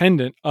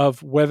 independent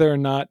of whether or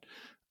not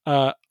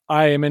I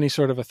am any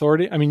sort of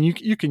authority. I mean,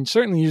 you can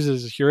certainly use it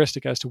as a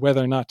heuristic as to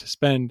whether or not to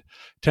spend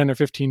 10 or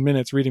 15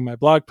 minutes reading my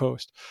blog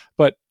post,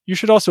 but you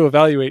should also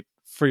evaluate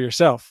for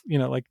yourself.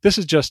 Like, this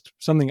is just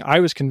something I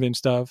was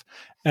convinced of,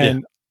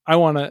 and I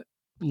want to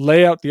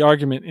lay out the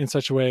argument in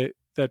such a way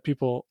that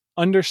people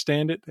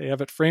understand it, they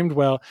have it framed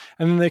well,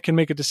 and then they can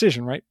make a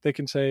decision, right? They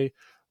can say,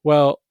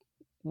 well,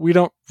 we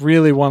don't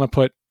really want to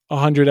put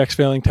 100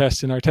 X-failing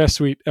tests in our test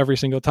suite every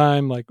single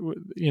time. Like, we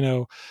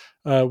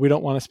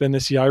don't want to spend the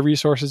CI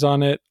resources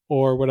on it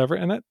or whatever.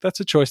 And that's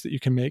a choice that you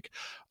can make.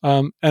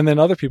 And then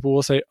other people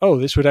will say, oh,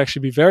 this would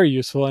actually be very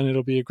useful and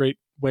it'll be a great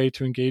way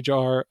to engage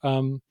our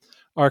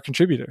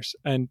contributors.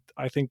 And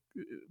I think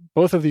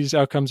both of these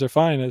outcomes are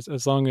fine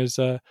as long as,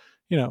 as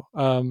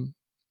long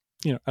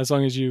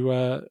as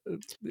you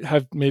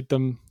have made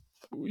them,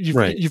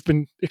 you've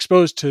been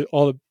exposed to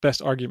all the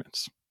best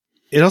arguments.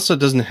 It also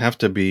doesn't have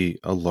to be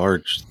a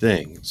large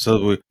thing.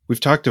 So we've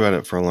talked about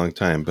it for a long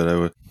time,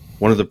 but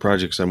one of the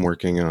projects I'm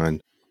working on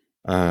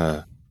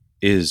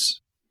is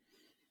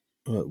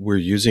we're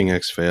using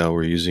Xfail.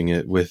 We're using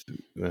it with,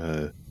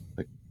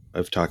 like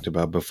I've talked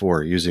about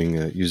before,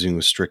 using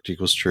with strict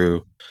equals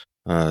true,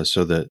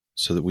 so that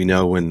we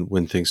know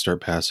when things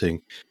start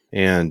passing,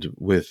 and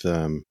with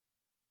and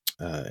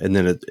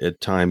then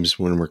at times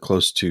when we're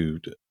close to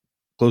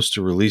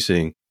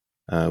releasing,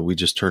 we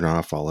just turn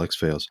off all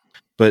Xfails.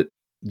 But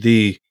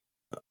it's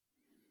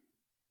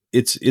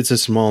a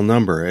small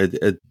number.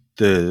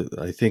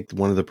 I think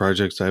one of the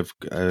projects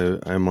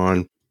I'm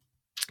on,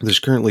 there's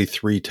currently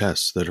 3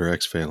 tests that are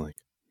X-failing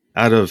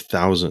out of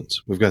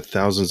thousands. We've got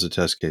thousands of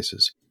test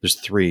cases. There's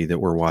 3 that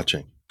we're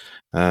watching,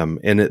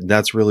 and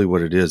that's really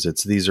what it is.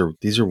 These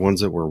are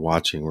ones that we're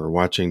watching. We're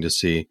watching to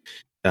see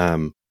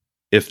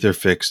if they're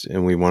fixed,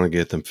 and we want to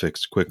get them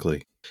fixed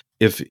quickly.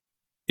 If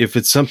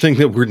it's something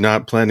that we're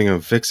not planning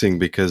on fixing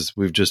because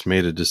we've just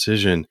made a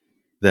decision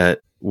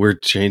that we're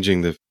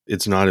changing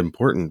it's not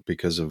important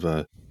because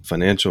of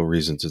financial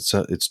reasons,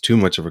 it's too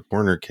much of a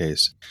corner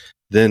case,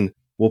 then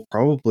we'll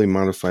probably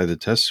modify the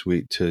test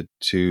suite to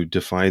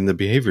define the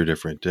behavior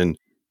different, and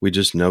we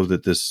just know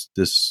that this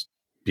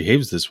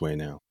behaves this way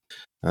now.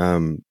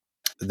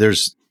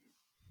 There's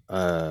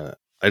I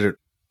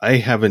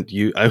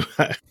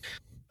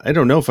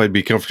don't know if I'd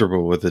be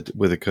comfortable with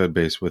a code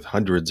base with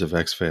hundreds of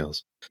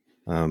Xfails,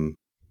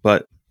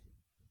 but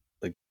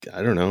like,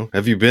 I don't know.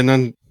 Have you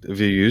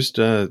used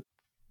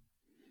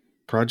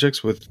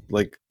projects with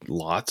like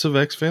lots of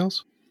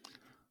Xfails?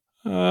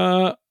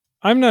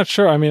 I'm not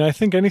sure. I mean, I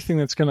think anything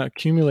that's going to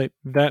accumulate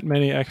that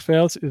many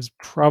Xfails is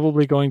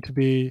probably going to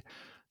be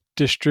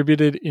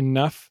distributed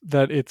enough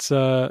that it's,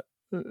 that,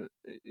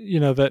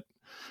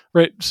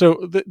 right.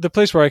 So the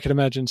place where I could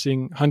imagine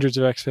seeing hundreds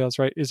of Xfails,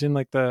 right, is in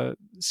like the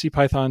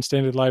CPython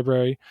standard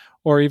library,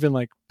 or even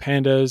like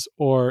Pandas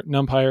or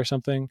NumPy or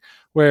something,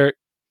 where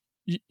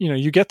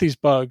you get these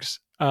bugs,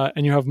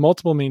 and you have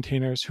multiple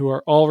maintainers who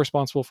are all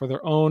responsible for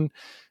their own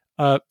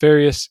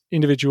various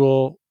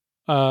individual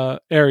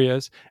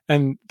areas,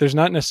 and there's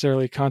not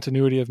necessarily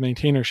continuity of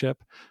maintainership.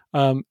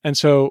 And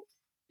so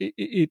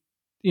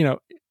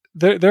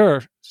there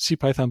are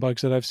CPython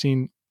bugs that I've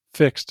seen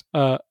fixed.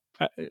 A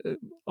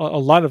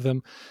lot of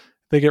them,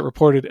 they get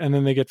reported and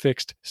then they get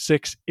fixed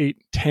 6, 8,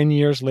 10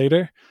 years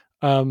later.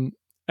 And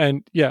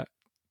yeah,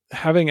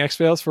 having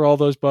Xfails for all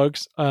those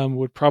bugs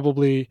would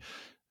probably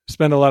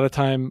spend a lot of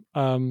time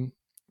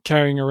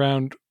carrying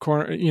around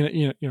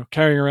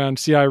carrying around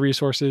CI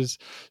resources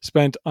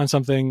spent on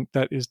something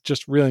that is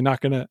just really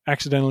not going to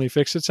accidentally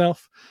fix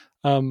itself.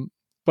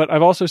 But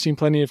I've also seen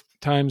plenty of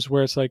times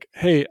where it's like,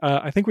 hey,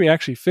 I think we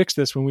actually fixed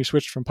this when we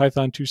switched from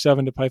Python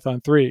 2.7 to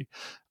Python 3.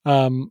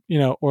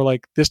 Or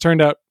like this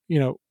turned out,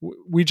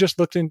 we just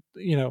looked in,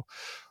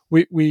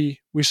 we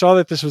saw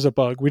that this was a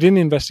bug. We didn't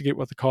investigate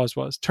what the cause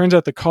was. Turns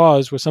out the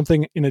cause was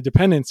something in a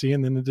dependency,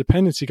 and then the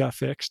dependency got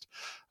fixed.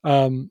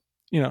 These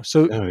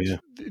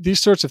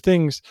sorts of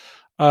things,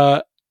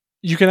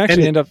 you can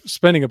actually end up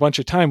spending a bunch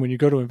of time when you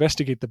go to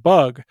investigate the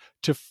bug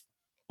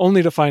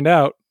only to find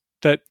out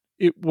that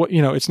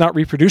it's not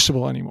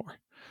reproducible anymore.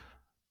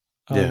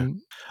 Yeah.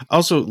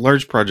 Also,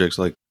 large projects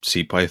like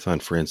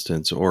CPython, for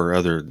instance, or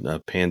other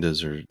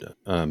Pandas, or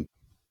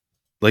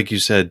like you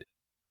said,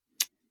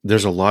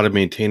 there's a lot of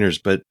maintainers,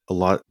 but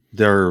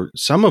there are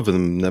some of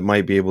them that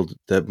might be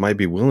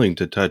willing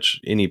to touch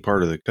any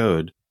part of the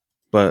code.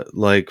 But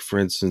like, for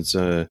instance,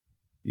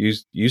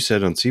 you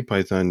said on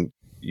CPython,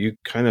 you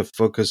kind of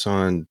focus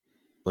on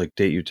like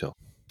dateutil,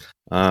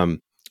 or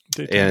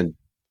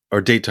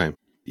datetime.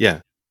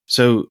 Yeah.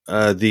 So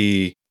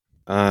and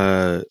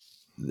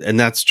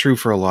that's true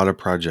for a lot of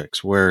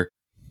projects where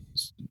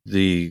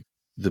the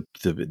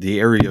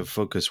area of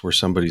focus where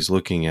somebody's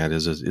looking at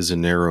is a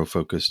narrow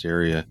focused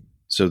area.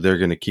 So they're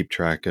going to keep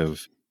track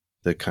of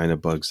the kind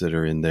of bugs that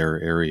are in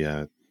their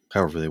area,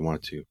 however they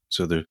want to.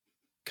 So they're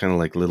kind of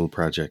like little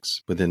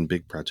projects within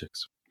big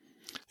projects.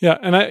 Yeah,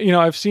 and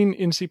I've seen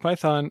in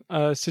CPython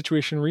a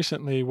situation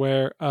recently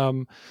where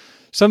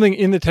something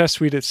in the test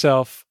suite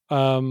itself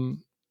of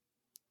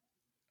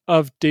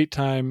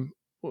datetime,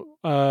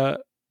 I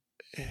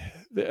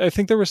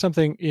think there was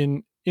something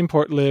in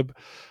importlib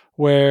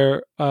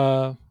where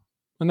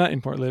not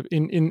importlib,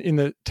 in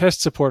the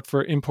test support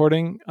for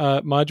importing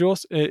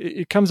modules.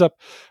 It comes up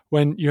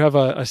when you have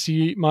a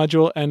C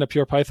module and a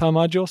pure Python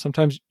module.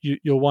 Sometimes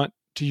you'll want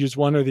to use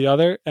one or the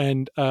other,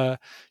 and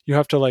you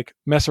have to like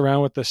mess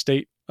around with the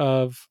state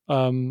of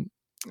like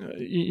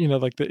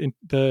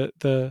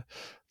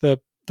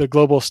the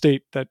global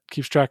state that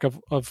keeps track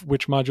of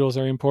which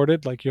modules are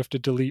imported. Like you have to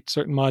delete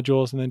certain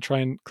modules and then try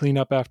and clean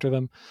up after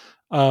them.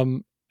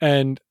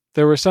 And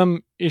there was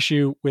some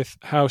issue with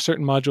how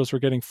certain modules were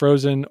getting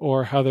frozen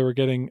or how they were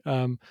getting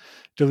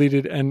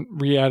deleted and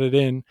re-added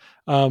in.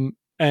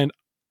 And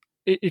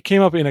it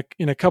came up in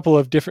a couple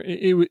of different.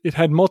 It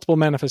had multiple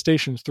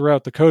manifestations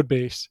throughout the code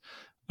base,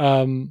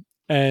 and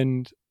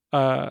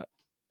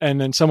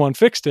then someone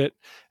fixed it,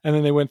 and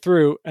then they went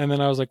through, and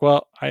then I was like,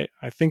 well, I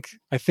think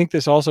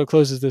this also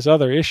closes this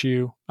other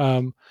issue.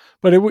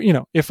 But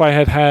it, if I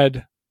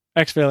had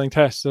exfailing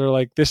tests that are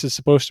like, this is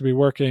supposed to be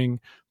working,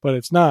 but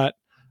it's not,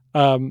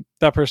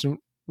 that person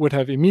would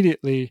have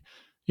immediately,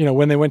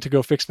 when they went to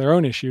go fix their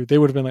own issue, they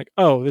would have been like,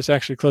 oh, this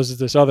actually closes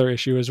this other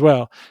issue as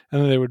well.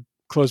 And then they would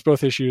close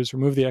both issues,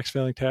 remove the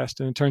exfailing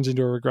test, and it turns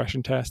into a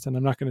regression test. And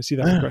I'm not going to see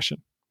that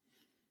regression.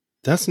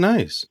 That's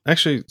nice.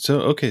 Actually,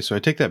 so I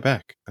take that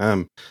back.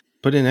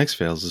 Put in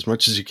exfails as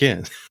much as you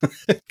can,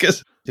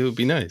 because it would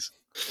be nice.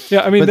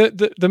 Yeah, I mean,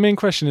 the main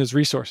question is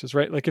resources,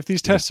 right? Like if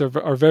these tests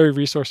are very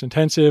resource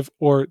intensive,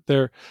 or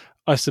they're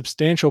a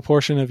substantial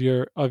portion of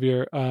your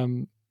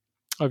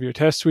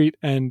test suite,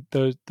 and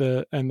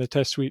the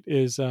test suite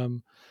is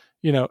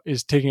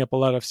is taking up a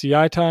lot of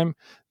CI time,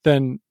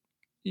 then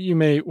you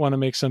may want to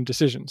make some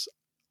decisions.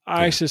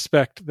 I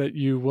suspect that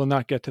you will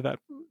not get to that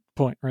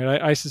point,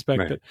 right? I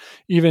suspect that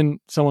even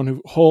someone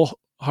who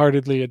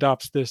wholeheartedly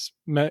adopts this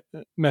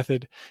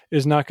method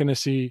is not going to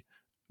see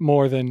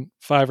more than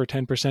 5 or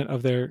 10%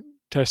 of their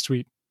test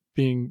suite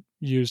being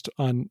used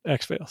on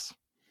exfails.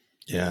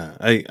 Yeah,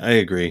 I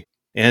agree.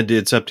 And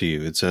it's up to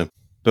you.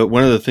 But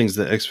one of the things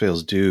that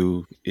exfails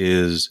do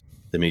is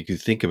they make you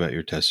think about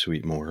your test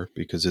suite more,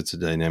 because it's a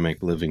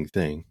dynamic living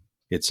thing.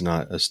 It's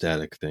not a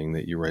static thing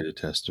that you write a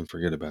test and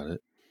forget about it.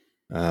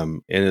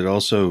 And it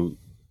also,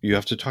 you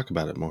have to talk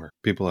about it more.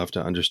 People have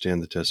to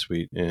understand the test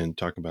suite and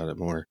talk about it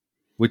more,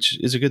 which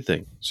is a good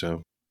thing.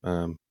 So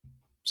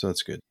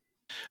that's good.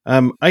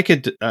 I've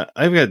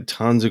got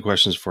tons of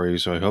questions for you,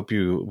 so I hope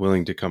you're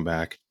willing to come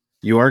back.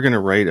 You are going to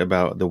write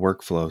about the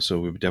workflow,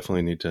 so we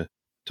definitely need to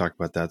talk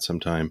about that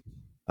sometime.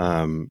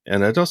 And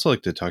I'd also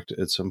like to talk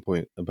at some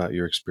point about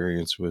your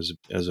experience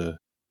as a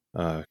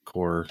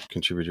core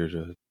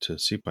contributor to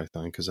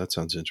CPython, because that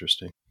sounds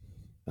interesting.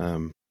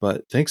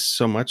 But thanks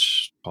so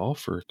much, Paul,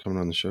 for coming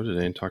on the show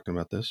today and talking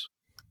about this.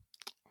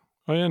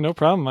 Oh yeah, no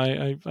problem.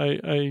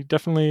 I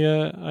definitely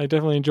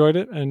enjoyed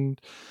it,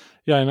 and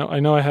yeah, I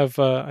know I have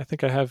I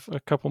think I have a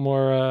couple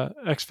more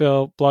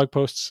exfail blog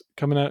posts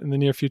coming out in the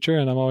near future,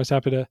 and I'm always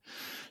happy to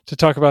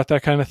talk about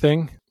that kind of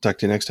thing. Talk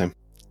to you next time.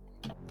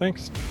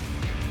 Thanks.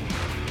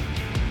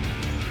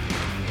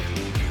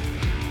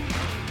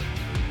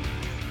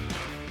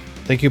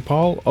 Thank you,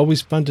 Paul.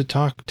 Always fun to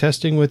talk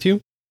testing with you.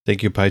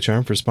 Thank you,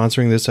 PyCharm, for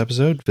sponsoring this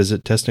episode.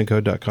 Visit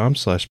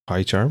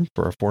testandcode.com/PyCharm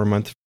for a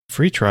 4-month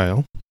free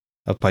trial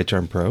of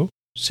PyCharm Pro.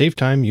 Save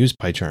time, use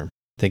PyCharm.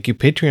 Thank you,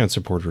 Patreon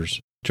supporters.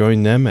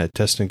 Join them at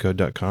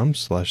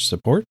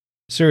testandcode.com/support.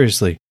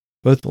 Seriously,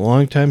 both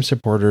longtime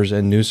supporters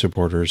and new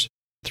supporters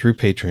through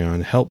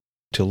Patreon help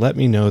to let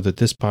me know that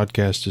this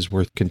podcast is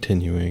worth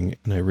continuing,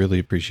 and I really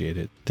appreciate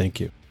it. Thank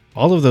you.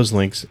 All of those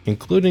links,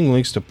 including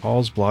links to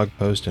Paul's blog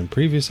post and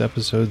previous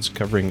episodes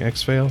covering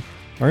exfail,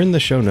 are in the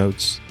show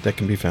notes that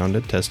can be found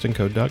at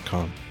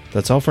testandcode.com.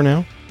 That's all for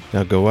now.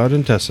 Now go out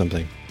and test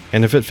something.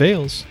 And if it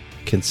fails,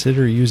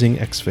 consider using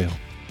exfail.